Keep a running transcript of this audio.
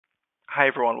Hi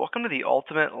everyone, welcome to the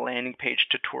Ultimate Landing Page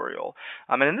tutorial.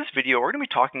 And in this video, we're going to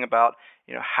be talking about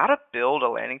how to build a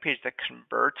landing page that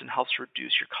converts and helps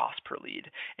reduce your cost per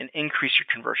lead and increase your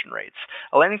conversion rates.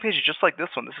 A landing page is just like this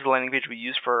one. This is a landing page we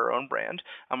use for our own brand.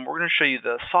 We're going to show you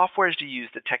the softwares to use,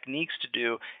 the techniques to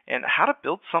do, and how to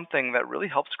build something that really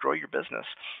helps grow your business.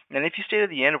 And if you stay to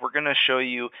the end, we're going to show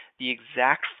you the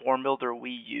exact form builder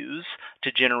we use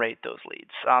to generate those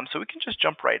leads. So we can just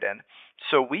jump right in.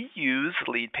 So we use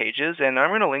Leadpages, and I'm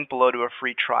going to link below to a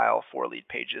free trial for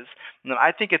Leadpages. And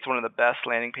I think it's one of the best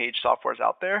landing page softwares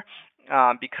out there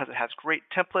because it has great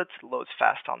templates, loads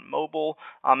fast on mobile,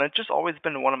 and it's just always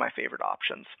been one of my favorite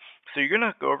options. So you're going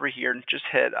to go over here and just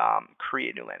hit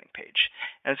Create New Landing Page.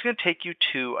 And it's going to take you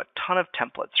to a ton of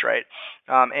templates, right?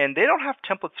 And they don't have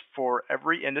templates for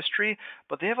every industry,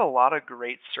 but they have a lot of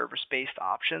great service-based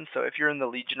options. So if you're in the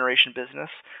lead generation business,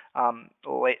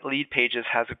 Leadpages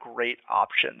has great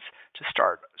options to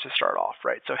start off,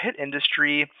 right? So hit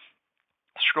Industry.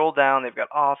 Scroll down, they've got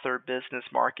author, business,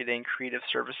 marketing, creative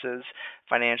services,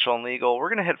 financial and legal. We're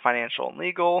going to hit financial and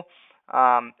legal.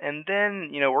 And then,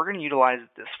 we're going to utilize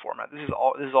this format. This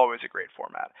is always a great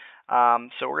format.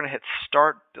 So we're going to hit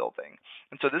Start Building.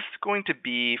 And so this is going to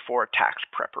be for tax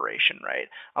preparation, right?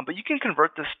 But you can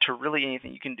convert this to really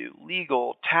anything. You can do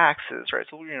legal, taxes, right?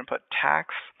 So we're going to put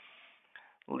tax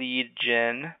lead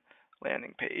gen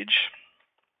landing page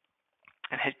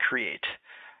and hit Create.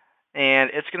 And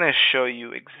it's going to show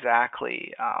you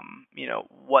exactly,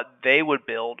 what they would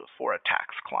build for a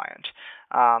tax client.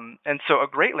 And so a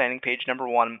great landing page, number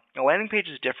one, a landing page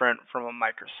is different from a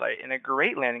microsite. And a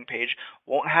great landing page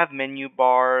won't have menu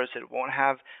bars. It won't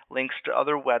have links to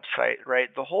other websites,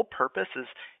 right? The whole purpose is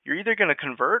you're either going to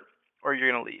convert or you're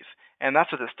going to leave. And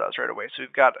that's what this does right away. So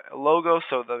we've got a logo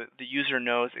so the user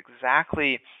knows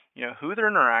exactly, who they're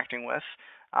interacting with.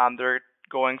 They're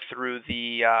going through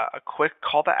a quick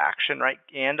call to action, right,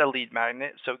 and a lead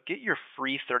magnet. So get your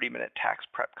free 30-minute tax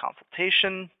prep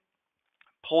consultation,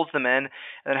 pulls them in, and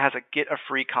then has a get a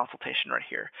free consultation right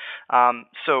here.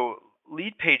 So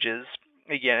Leadpages,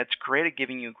 again, it's great at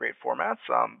giving you great formats,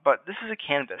 but this is a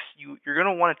canvas. You're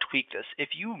going to want to tweak this.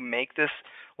 If you make this,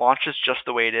 launch this just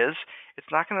the way it is,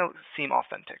 it's not going to seem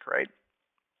authentic, right?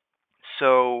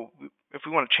 So if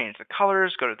we want to change the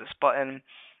colors, go to this button.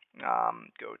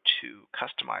 Go to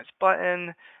customize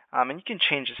button, and you can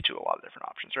change this to a lot of different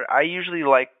options, right? I usually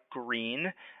like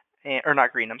green, or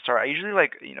not green, I'm sorry. I usually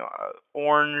like,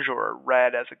 orange or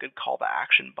red as a good call to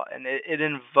action button. It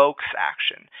invokes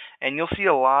action, and you'll see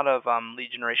a lot of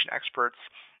lead generation experts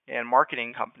and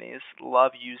marketing companies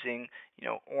love using,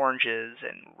 oranges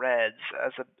and reds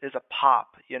as a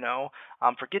pop,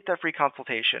 forget that free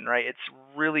consultation, right? It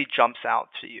really jumps out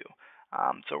to you.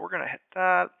 So we're going to hit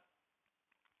that.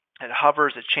 It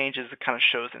hovers, it changes, it kind of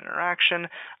shows an interaction.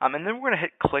 And then we're going to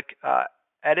hit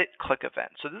edit click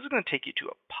event. So this is going to take you to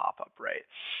a pop-up, right?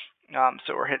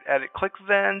 So we're hit edit click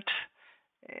event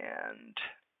and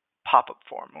pop-up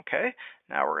form, okay?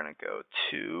 Now we're going to go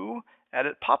to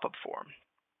edit pop-up form.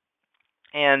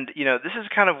 And, this is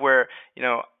kind of where,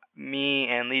 me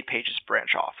and Leadpages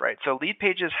branch off, right? So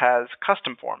Leadpages has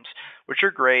custom forms, which are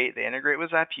great. They integrate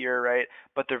with Zapier, right?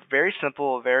 But they're very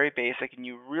simple, very basic, and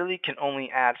you really can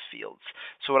only add fields.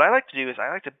 So what I like to do is I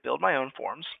like to build my own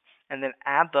forms and then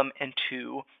add them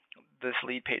into this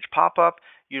Leadpage pop-up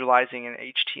utilizing an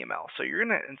HTML. So you're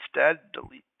going to instead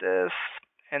delete this,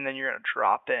 and then you're going to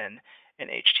drop in an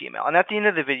HTML. And at the end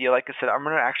of the video, like I said, I'm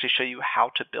going to actually show you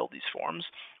how to build these forms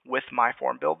with my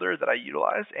form builder that I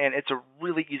utilize, and it's a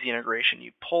really easy integration.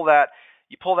 You pull that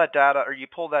data, or you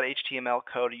pull that HTML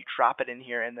code, you drop it in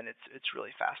here, and then it's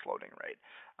really fast loading, right?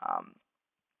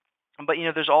 But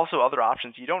there's also other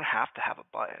options. You don't have to have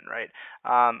a button, right?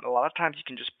 A lot of times you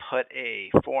can just put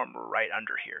a form right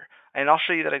under here, and I'll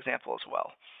show you that example as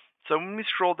well. So when we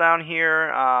scroll down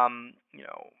here,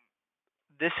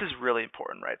 this is really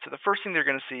important, right? So the first thing they're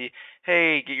going to see,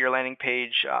 hey, get your landing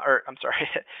page,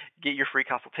 get your free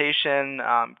consultation.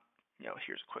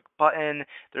 Here's a quick button.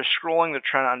 They're scrolling. They're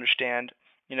trying to understand,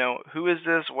 who is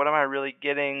this? What am I really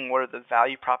getting? What are the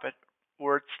value prop?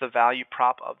 What's the value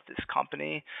prop of this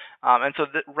company? And so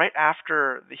right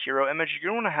after the hero image,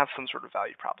 you're going to want to have some sort of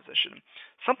value proposition,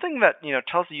 something that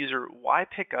tells the user why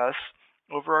pick us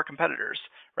over our competitors,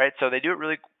 right? So they do it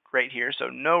really great here. So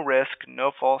no risk,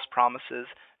 no false promises,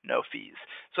 no fees.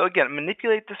 So again,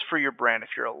 manipulate this for your brand. If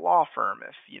you're a law firm,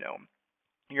 if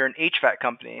you're an HVAC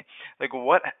company, like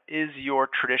what is your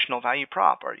traditional value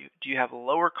prop? Do you have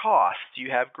lower costs? Do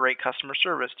you have great customer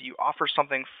service? Do you offer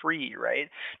something free, right?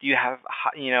 Do you have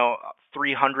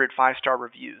 300 5-star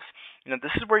reviews?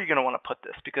 This is where you're going to want to put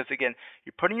this, because again,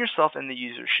 you're putting yourself in the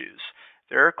user's shoes.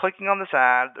 they're clicking on this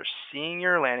ad, they're seeing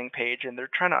your landing page, and they're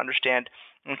trying to understand,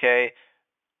 okay,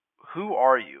 who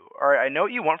are you? All right, I know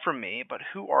what you want from me, but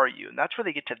who are you? And that's where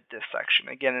they get to this section.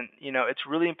 Again, it's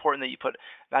really important that you put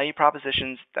value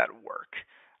propositions that work.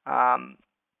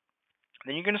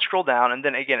 Then you're going to scroll down, and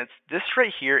then again, it's this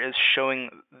right here is showing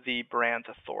the brand's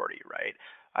authority, right?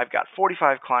 I've got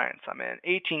 45 clients. I'm in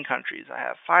 18 countries. I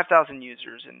have 5,000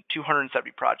 users and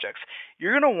 270 projects.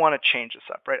 You're going to want to change this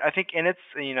up, right? I think in its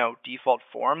default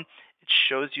form, it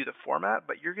shows you the format,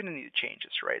 but you're going to need to change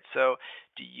this, right? So,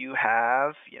 do you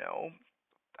have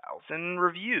 1,000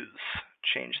 reviews?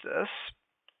 Change this.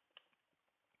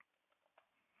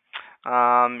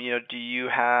 Do you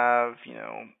have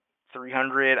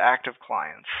 300 active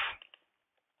clients?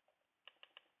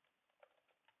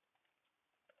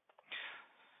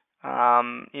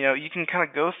 You can kind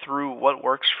of go through what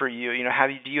works for you.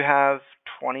 Do you have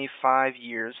 25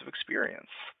 years of experience?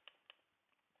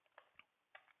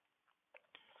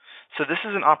 So this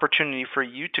is an opportunity for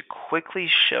you to quickly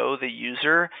show the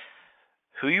user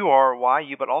who you are, why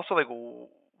you, but also like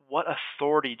what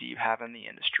authority do you have in the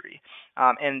industry?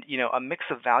 And a mix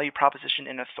of value proposition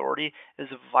and authority is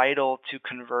vital to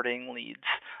converting leads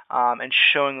and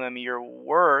showing them your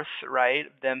worth, right?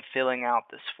 Them filling out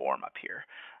this form up here.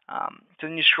 So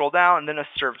then you scroll down, and then a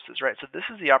services, right? So this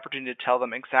is the opportunity to tell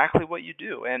them exactly what you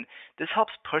do, and this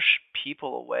helps push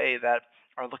people away that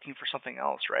are looking for something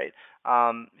else, right?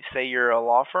 Say you're a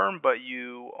law firm, but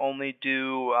you only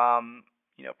do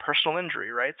personal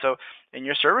injury, right? So in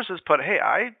your services, put, hey,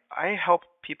 I help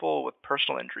people with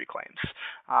personal injury claims,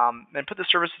 and put the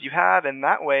services you have, and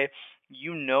that way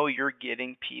you're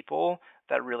getting people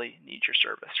that really need your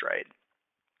service, right?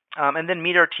 And then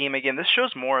meet our team. Again, this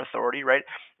shows more authority, right?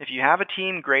 If you have a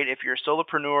team, great. If you're a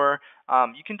solopreneur,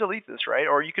 you can delete this, right?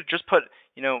 Or you could just put,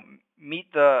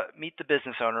 meet the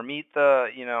business owner, meet the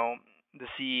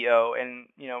CEO, and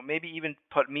maybe even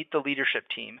put meet the leadership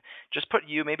team. Just put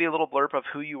maybe a little blurb of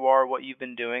who you are, what you've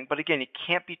been doing. But again, it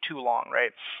can't be too long,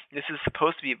 right? This is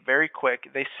supposed to be very quick.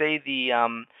 They say the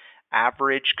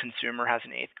average consumer has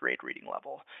an 8th grade reading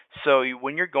level. So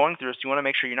when you're going through this, you want to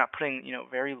make sure you're not putting,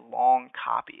 very long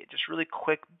copy. Just really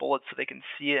quick bullets so they can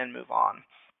see it and move on.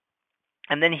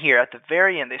 And then here at the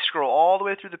very end, they scroll all the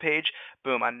way through the page,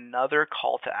 boom, another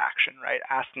call to action, right?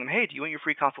 Asking them, hey, do you want your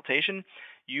free consultation?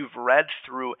 You've read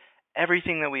through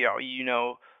everything that we are. You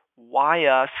know why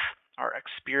us, our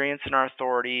experience and our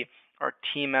authority, our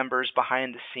team members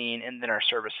behind the scene, and then our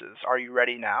services. Are you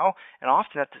ready now? And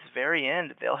often at this very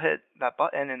end, they'll hit that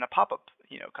button and a pop-up,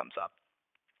 comes up.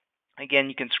 Again,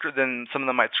 you can then some of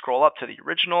them might scroll up to the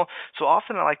original. So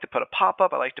often I like to put a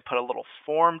pop-up. I like to put a little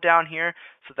form down here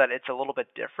so that it's a little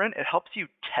bit different. It helps you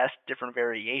test different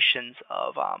variations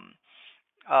of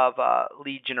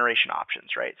lead generation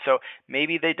options, right? So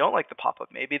maybe they don't like the pop-up.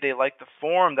 Maybe they like the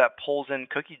form that pulls in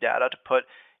cookie data to put,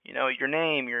 your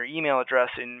name, your email address,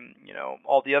 and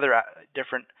all the other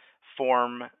different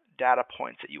form data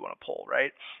points that you want to pull,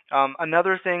 right?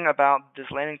 Another thing about this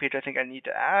landing page I think I need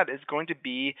to add is going to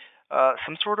be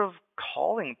some sort of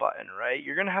calling button, right?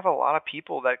 You're going to have a lot of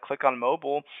people that click on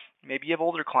mobile. Maybe you have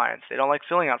older clients. They don't like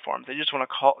filling out forms. They just want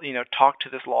to call, talk to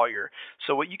this lawyer.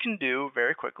 So what you can do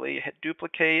very quickly, hit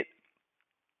duplicate,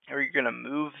 or you're going to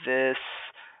move this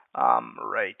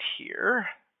right here.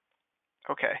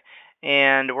 Okay.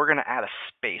 And we're going to add a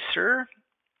spacer.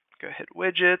 Go hit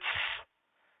widgets,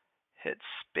 hit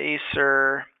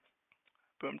spacer,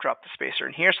 boom, drop the spacer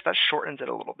in here. So that shortens it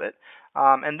a little bit.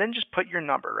 And then just put your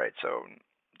number, right? So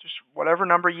just whatever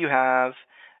number you have,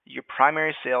 your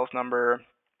primary sales number,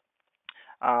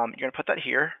 you're going to put that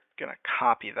here. You're going to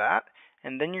copy that.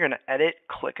 And then you're going to edit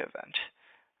click event.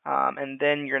 And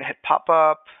then you're going to hit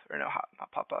pop-up, or no,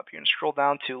 not pop-up. You're going to scroll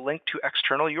down to link to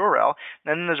external URL.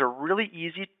 And then there's a really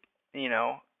easy,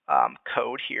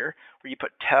 code here where you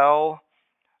put tell,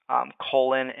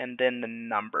 colon, and then the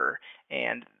number.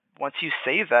 And once you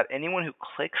save that, anyone who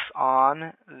clicks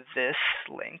on this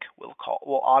link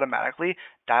will automatically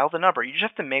dial the number. You just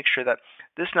have to make sure that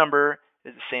this number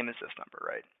is the same as this number,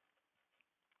 right?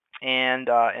 And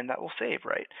that will save,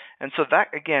 right? And so that,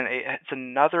 again, it's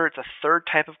a third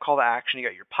type of call to action. You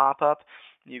got your pop-up,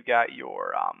 you've got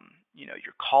your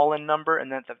your call-in number,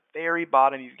 and then at the very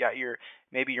bottom you've got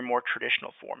maybe your more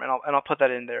traditional form, and I'll put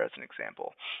that in there as an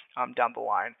example down the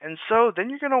line. And so then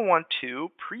you're going to want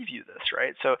to preview this,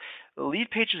 right? So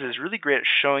Leadpages is really great at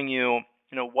showing you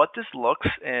what this looks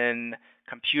in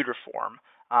computer form,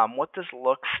 what this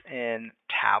looks in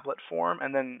tablet form,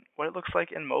 and then what it looks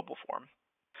like in mobile form.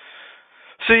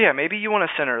 So yeah, maybe you want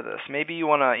to center this. Maybe you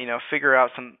want to figure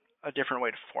out a different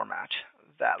way to format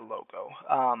that logo.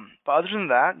 But other than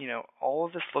that, all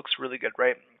of this looks really good,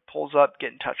 right? Pulls up,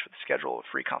 get in touch with schedule a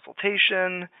free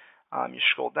consultation. You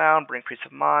scroll down, bring peace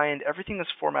of mind. Everything is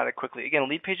formatted quickly. Again,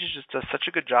 Leadpages just does such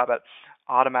a good job at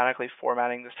automatically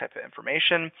formatting this type of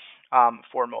information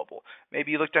for mobile.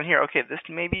 Maybe you look down here, okay, this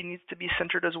maybe needs to be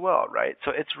centered as well, right?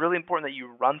 So it's really important that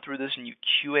you run through this and you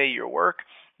QA your work,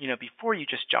 before you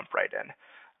just jump right in.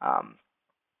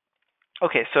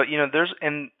 Okay, so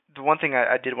and the one thing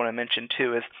I did want to mention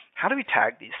too is how do we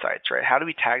tag these sites, right? How do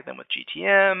we tag them with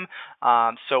GTM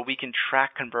so we can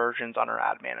track conversions on our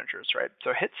ad managers, right?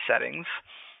 So hit settings,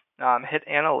 hit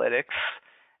analytics,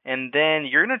 and then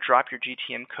you're going to drop your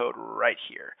GTM code right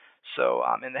here. So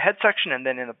in the head section and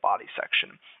then in the body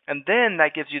section, and then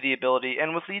that gives you the ability.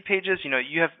 And with Leadpages,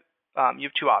 you have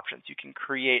two options. You can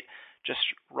create just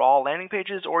raw landing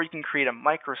pages, or you can create a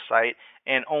microsite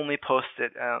and only post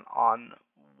it on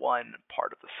one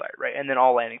part of the site, right? And then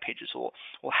all landing pages will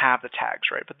have the tags,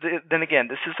 right? But then again,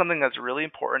 this is something that's really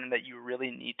important and that you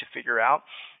really need to figure out,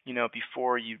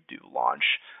 before you do launch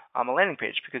a landing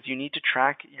page, because you need to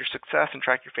track your success and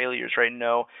track your failures, right?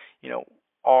 Know,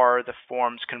 are the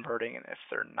forms converting, and if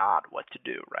they're not, what to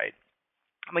do, right?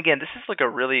 Again, this is like a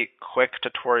really quick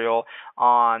tutorial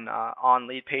on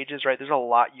Leadpages, right? There's a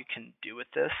lot you can do with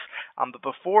this. But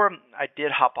before I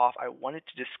did hop off, I wanted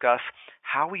to discuss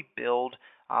how we build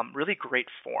really great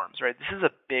forms, right? This is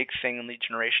a big thing in lead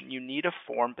generation. You need a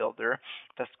form builder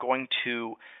that's going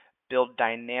to build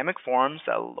dynamic forms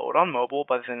that load on mobile,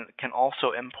 but then can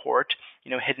also import,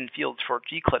 hidden fields for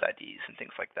Gclid IDs and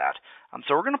things like that.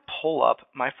 So we're going to pull up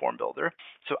my form builder.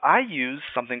 So I use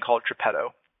something called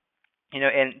Geppetto.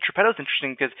 And Geppetto is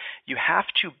interesting because you have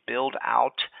to build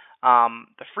out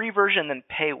the free version and then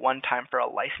pay one time for a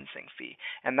licensing fee.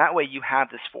 And that way you have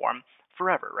this form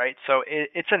forever, right? So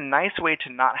it's a nice way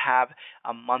to not have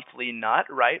a monthly nut,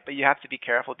 right? But you have to be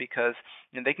careful because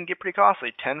they can get pretty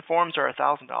costly. 10 forms are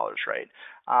 $1,000, right?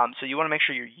 So you want to make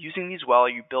sure you're using these well.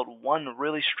 You build one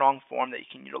really strong form that you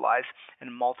can utilize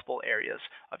in multiple areas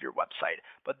of your website.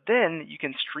 But then you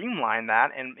can streamline that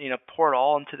and pour it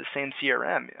all into the same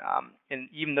CRM, and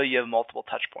even though you have multiple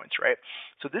touch points, right?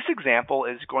 So this example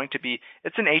is going to be,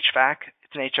 it's an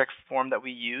HVAC form that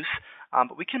we use,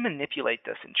 but we can manipulate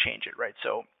this and change it, right?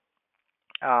 So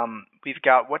we've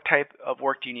got what type of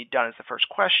work do you need done is the first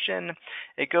question.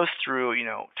 It goes through,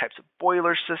 types of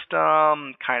boiler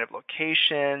system, kind of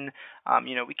location.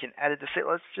 We can edit this.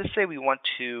 Let's just say we want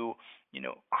to,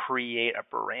 create a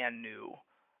brand new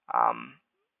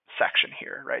section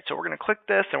here, right? So we're going to click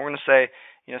this and we're going to say,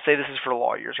 say this is for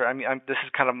lawyers, right? This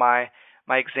is kind of my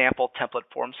example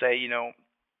template form. Say,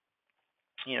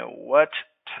 what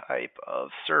type of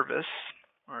service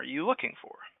are you looking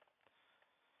for?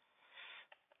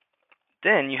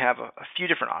 Then you have a few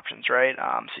different options, right?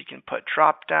 So you can put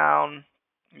drop down,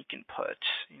 you can put,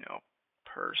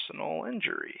 personal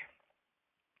injury.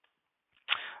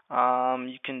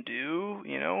 You can do,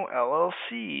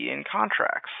 LLC and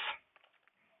contracts.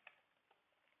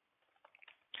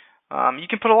 You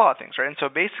can put a lot of things, right? And so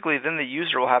basically then the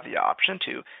user will have the option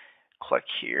to click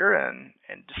here and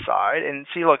decide. And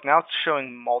see, look, now it's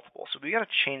showing multiple. So we got to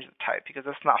change the type because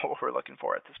that's not what we're looking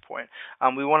for at this point.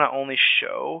 We want to only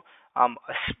show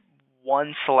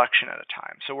one selection at a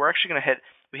time. So we're actually going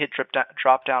to hit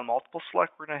drop down multiple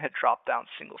select. We're going to hit drop down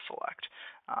single select.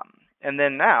 And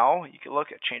then now you can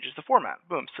look at changes the format.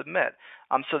 Boom, submit.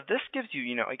 So this gives you,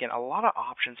 again, a lot of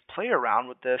options. Play around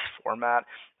with this format.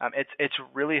 It's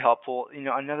really helpful.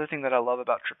 Another thing that I love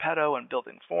about Geppetto and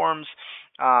building forms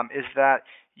is that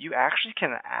you actually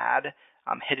can add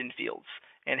hidden fields.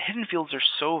 And hidden fields are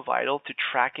so vital to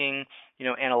tracking,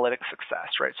 analytics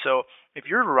success, right? So if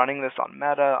you're running this on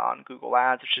Meta, on Google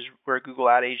Ads, which is we're a Google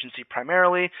ad agency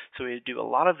primarily, so we do a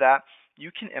lot of that, you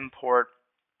can import,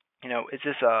 is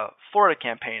this a Florida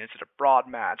campaign? Is it a broad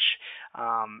match?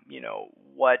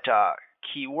 What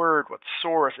keyword, what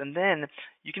source, and then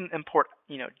you can import,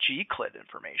 Gclid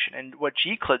information. And what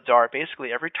Gclids are,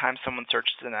 basically every time someone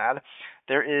searches an ad,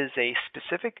 there is a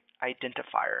specific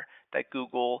identifier that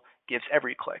Google gives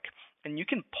every click. And you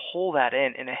can pull that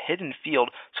in a hidden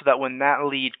field so that when that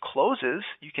lead closes,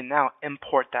 you can now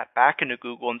import that back into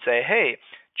Google and say, hey,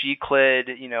 Gclid,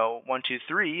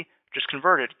 123 just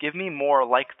converted. Give me more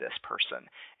like this person.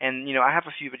 And, I have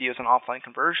a few videos on offline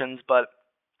conversions, but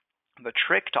the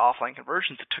trick to offline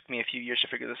conversions, it took me a few years to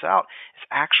figure this out, is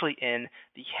actually in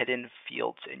the hidden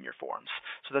fields in your forms.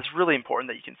 So that's really important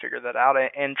that you can figure that out.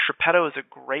 And Geppetto is a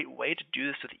great way to do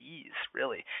this with ease,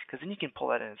 really, because then you can pull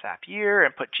that in Zapier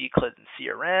and put Gclid in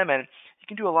CRM, and you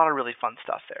can do a lot of really fun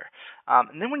stuff there.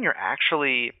 And then when you're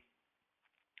actually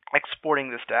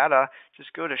exporting this data,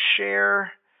 just go to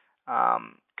share,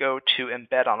 go to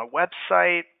embed on a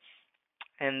website,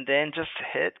 and then just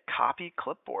hit copy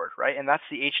clipboard, right? And that's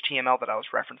the HTML that I was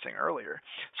referencing earlier.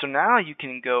 So now you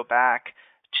can go back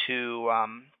to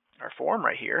our form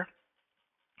right here,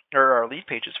 or our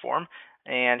Leadpages form,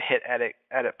 and hit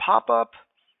edit pop-up,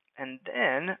 and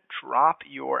then drop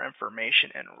your information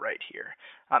in right here.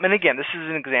 And again, this is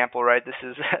an example, right? This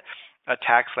is a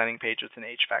tax landing page with an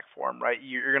HVAC form, right?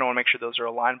 You're going to want to make sure those are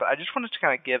aligned, but I just wanted to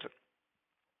kind of give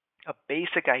a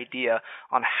basic idea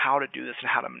on how to do this and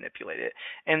how to manipulate it.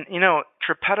 And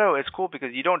Tripetto is cool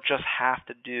because you don't just have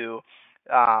to do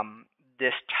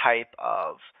this type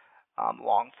of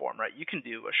long form, right? You can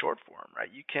do a short form, right?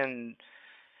 You can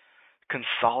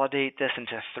consolidate this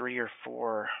into 3 or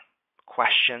 4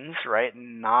 questions, right?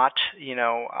 Not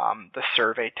the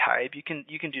survey type. You can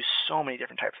do so many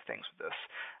different types of things with this.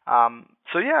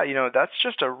 So yeah, that's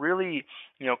just a really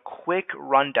quick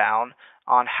rundown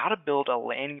on how to build a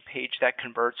landing page that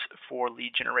converts for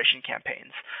lead generation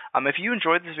campaigns. If you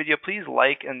enjoyed this video, please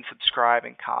like and subscribe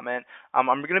and comment. I'm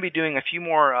going to be doing a few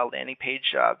more landing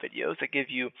page videos that give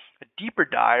you a deeper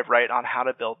dive right on how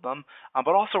to build them,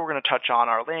 but also we're going to touch on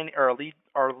our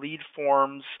lead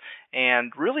forms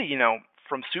and really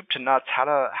from soup to nuts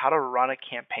how to run a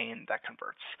campaign that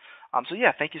converts. So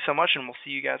yeah, thank you so much, and we'll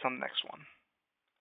see you guys on the next one.